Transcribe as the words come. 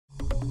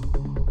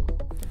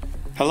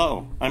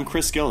Hello, I'm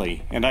Chris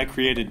Gilley, and I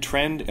created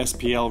Trend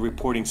SPL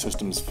reporting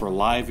systems for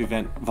live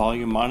event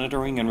volume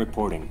monitoring and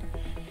reporting.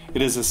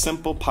 It is a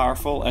simple,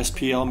 powerful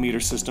SPL meter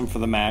system for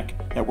the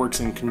Mac that works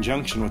in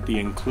conjunction with the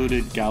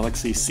included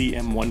Galaxy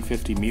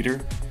CM150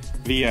 meter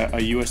via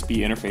a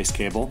USB interface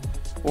cable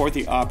or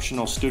the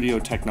optional Studio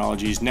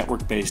Technologies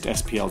network-based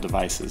SPL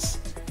devices.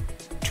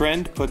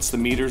 Trend puts the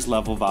meter's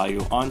level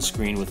value on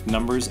screen with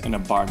numbers and a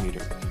bar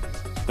meter.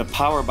 The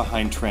power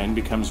behind Trend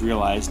becomes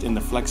realized in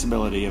the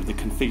flexibility of the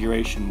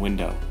configuration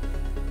window.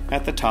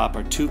 At the top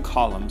are two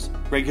columns,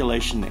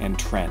 Regulation and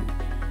Trend.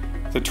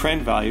 The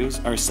trend values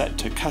are set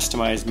to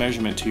customize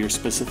measurement to your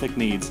specific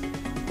needs,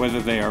 whether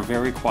they are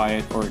very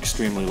quiet or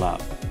extremely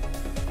loud.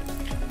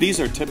 These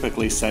are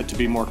typically set to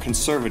be more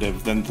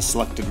conservative than the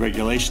selected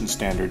regulation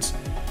standards,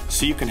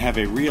 so you can have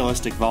a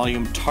realistic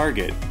volume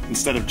target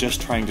instead of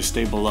just trying to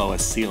stay below a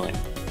ceiling.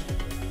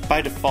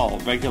 By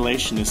default,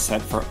 regulation is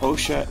set for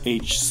OSHA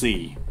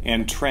HC,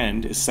 and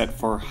trend is set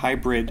for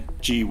hybrid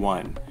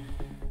G1.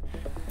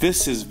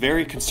 This is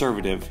very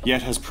conservative,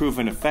 yet has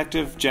proven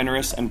effective,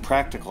 generous, and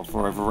practical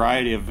for a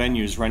variety of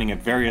venues running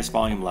at various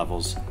volume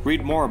levels.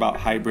 Read more about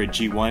hybrid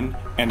G1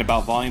 and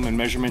about volume and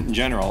measurement in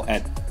general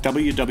at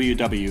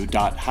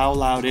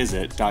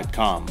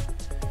www.howloudIsit.com.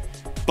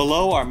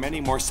 Below are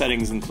many more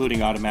settings,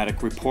 including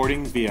automatic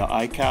reporting via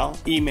iCal,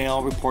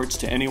 email reports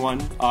to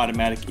anyone,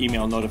 automatic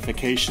email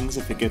notifications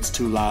if it gets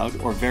too loud,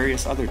 or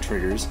various other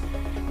triggers,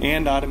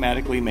 and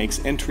automatically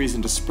makes entries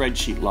into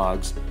spreadsheet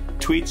logs,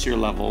 tweets your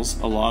levels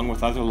along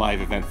with other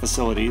live event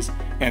facilities,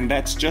 and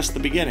that's just the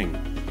beginning.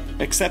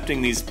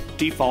 Accepting these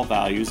default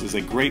values is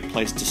a great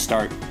place to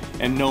start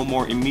and know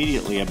more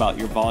immediately about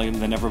your volume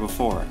than ever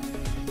before.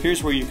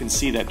 Here's where you can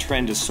see that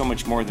Trend is so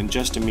much more than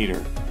just a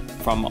meter.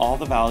 From all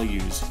the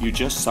values you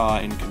just saw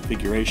in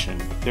configuration,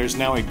 there's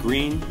now a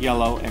green,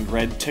 yellow, and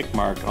red tick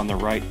mark on the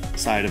right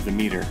side of the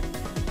meter.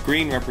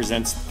 Green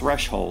represents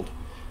threshold.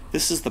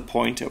 This is the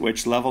point at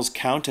which levels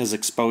count as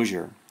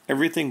exposure.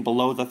 Everything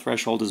below the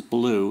threshold is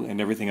blue and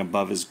everything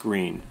above is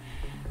green.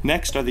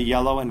 Next are the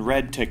yellow and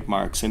red tick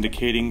marks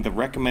indicating the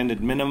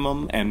recommended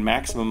minimum and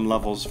maximum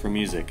levels for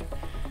music.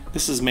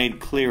 This is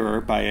made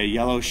clearer by a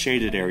yellow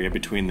shaded area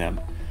between them.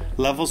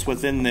 Levels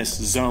within this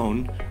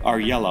zone are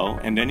yellow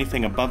and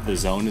anything above the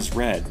zone is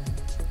red.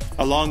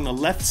 Along the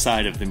left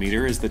side of the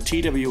meter is the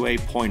TWA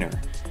pointer.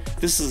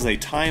 This is a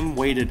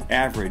time-weighted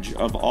average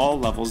of all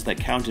levels that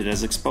counted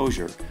as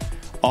exposure.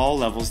 All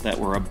levels that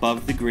were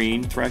above the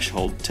green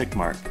threshold tick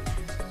mark.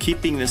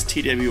 Keeping this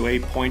TWA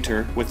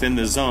pointer within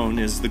the zone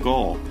is the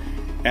goal,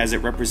 as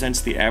it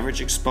represents the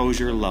average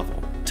exposure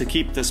level. To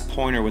keep this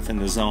pointer within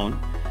the zone,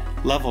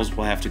 levels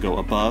will have to go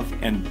above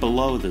and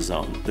below the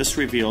zone. This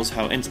reveals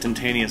how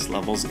instantaneous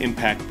levels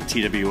impact the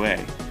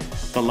TWA,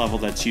 the level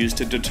that's used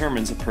to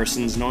determine a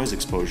person's noise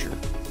exposure.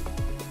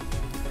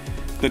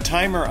 The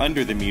timer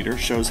under the meter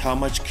shows how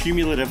much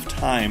cumulative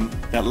time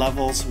that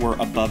levels were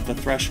above the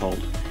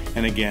threshold,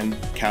 and again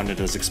counted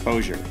as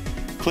exposure.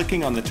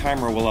 Clicking on the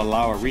timer will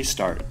allow a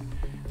restart.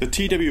 The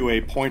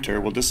TWA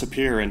pointer will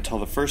disappear until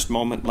the first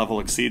moment level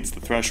exceeds the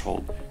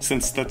threshold,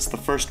 since that's the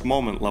first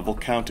moment level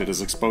counted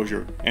as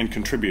exposure and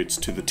contributes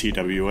to the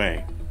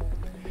TWA.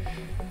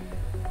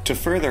 To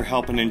further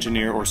help an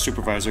engineer or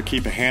supervisor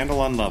keep a handle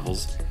on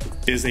levels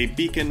is a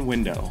beacon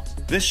window.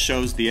 This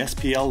shows the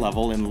SPL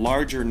level in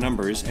larger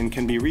numbers and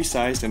can be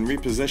resized and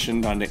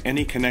repositioned onto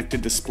any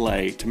connected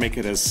display to make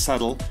it as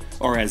subtle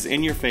or as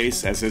in your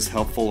face as is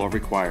helpful or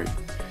required.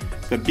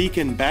 The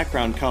beacon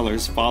background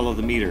colors follow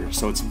the meter,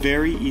 so it's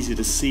very easy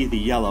to see the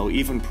yellow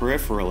even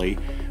peripherally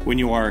when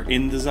you are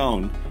in the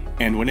zone,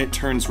 and when it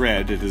turns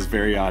red it is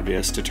very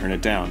obvious to turn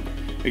it down.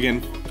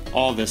 Again,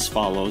 all this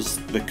follows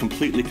the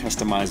completely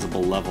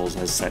customizable levels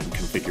as set in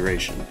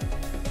configuration.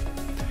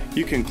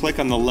 You can click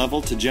on the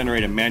level to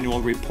generate a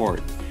manual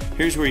report.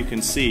 Here's where you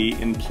can see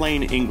in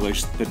plain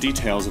English the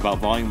details about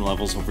volume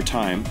levels over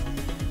time,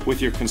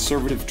 with your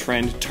conservative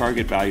trend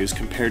target values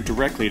compared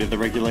directly to the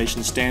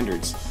regulation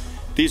standards.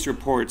 These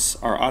reports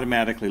are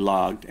automatically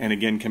logged and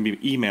again can be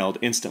emailed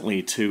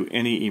instantly to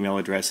any email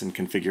address in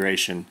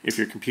configuration if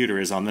your computer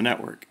is on the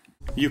network.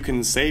 You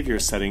can save your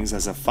settings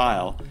as a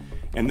file,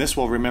 and this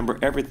will remember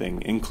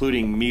everything,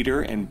 including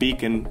meter and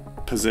beacon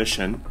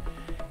position,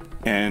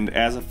 and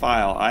as a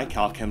file,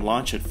 iCal can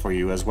launch it for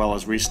you as well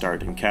as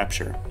restart and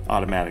capture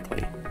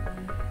automatically.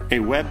 A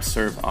web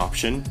serve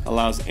option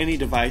allows any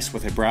device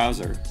with a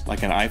browser,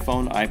 like an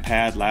iPhone,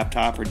 iPad,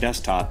 laptop, or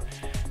desktop,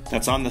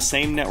 that's on the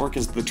same network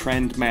as the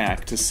Trend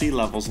Mac to see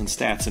levels and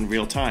stats in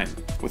real time,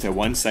 with a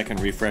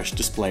 1-second refresh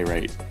display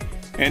rate.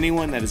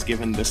 Anyone that is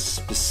given this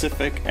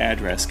specific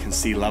address can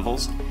see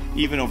levels,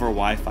 even over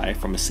Wi-Fi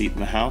from a seat in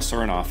the house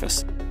or an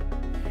office.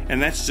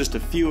 And that's just a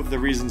few of the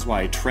reasons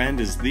why Trend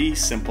is the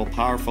simple,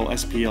 powerful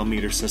SPL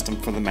meter system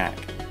for the Mac.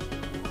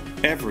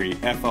 Every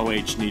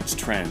FOH needs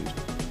Trend.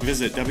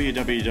 Visit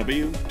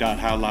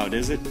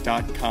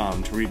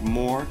www.howloudIsit.com to read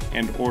more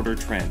and order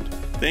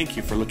Trend. Thank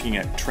you for looking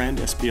at Trend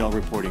SPL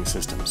reporting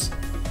systems.